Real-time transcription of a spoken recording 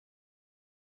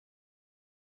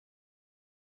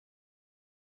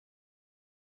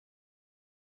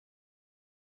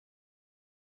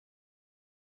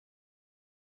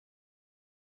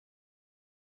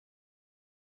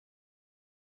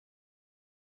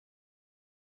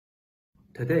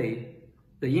Today,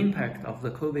 the impact of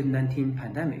the COVID-19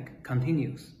 pandemic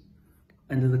continues,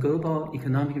 and the global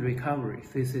economic recovery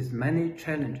faces many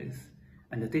challenges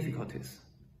and difficulties.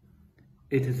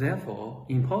 It is therefore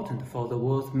important for the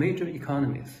world's major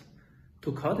economies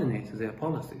to coordinate their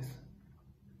policies.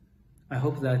 I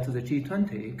hope that the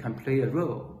G20 can play a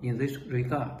role in this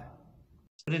regard.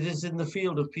 But it is in the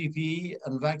field of PPE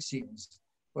and vaccines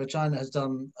where China has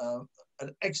done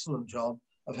an excellent job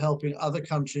of helping other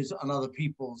countries and other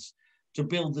peoples to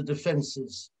build the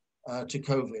defenses to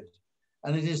COVID.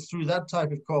 And it is through that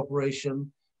type of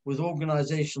cooperation with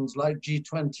organizations like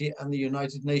G20 and the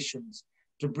United Nations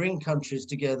to bring countries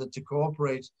together to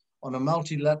cooperate on a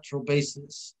multilateral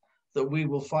basis that we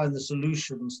will find the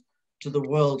solutions to the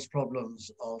world's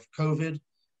problems of COVID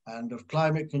and of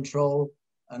climate control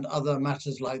and other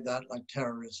matters like that, like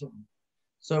terrorism.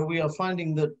 So we are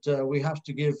finding that we have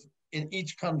to give in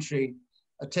each country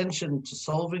attention to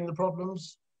solving the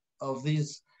problems of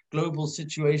these global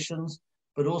situations,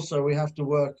 but also we have to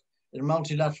work in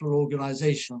multilateral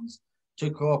organizations to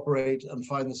cooperate and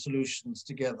find the solutions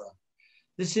together.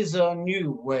 This is a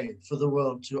new way for the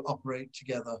world to operate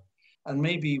together. And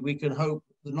maybe we can hope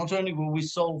that not only will we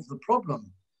solve the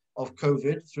problem of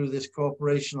COVID through this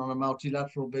cooperation on a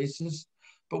multilateral basis,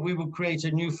 but we will create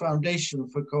a new foundation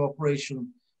for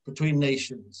cooperation between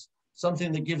nations,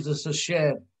 something that gives us a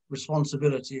shared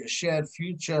responsibility, a shared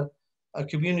future, a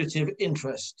community of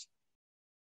interest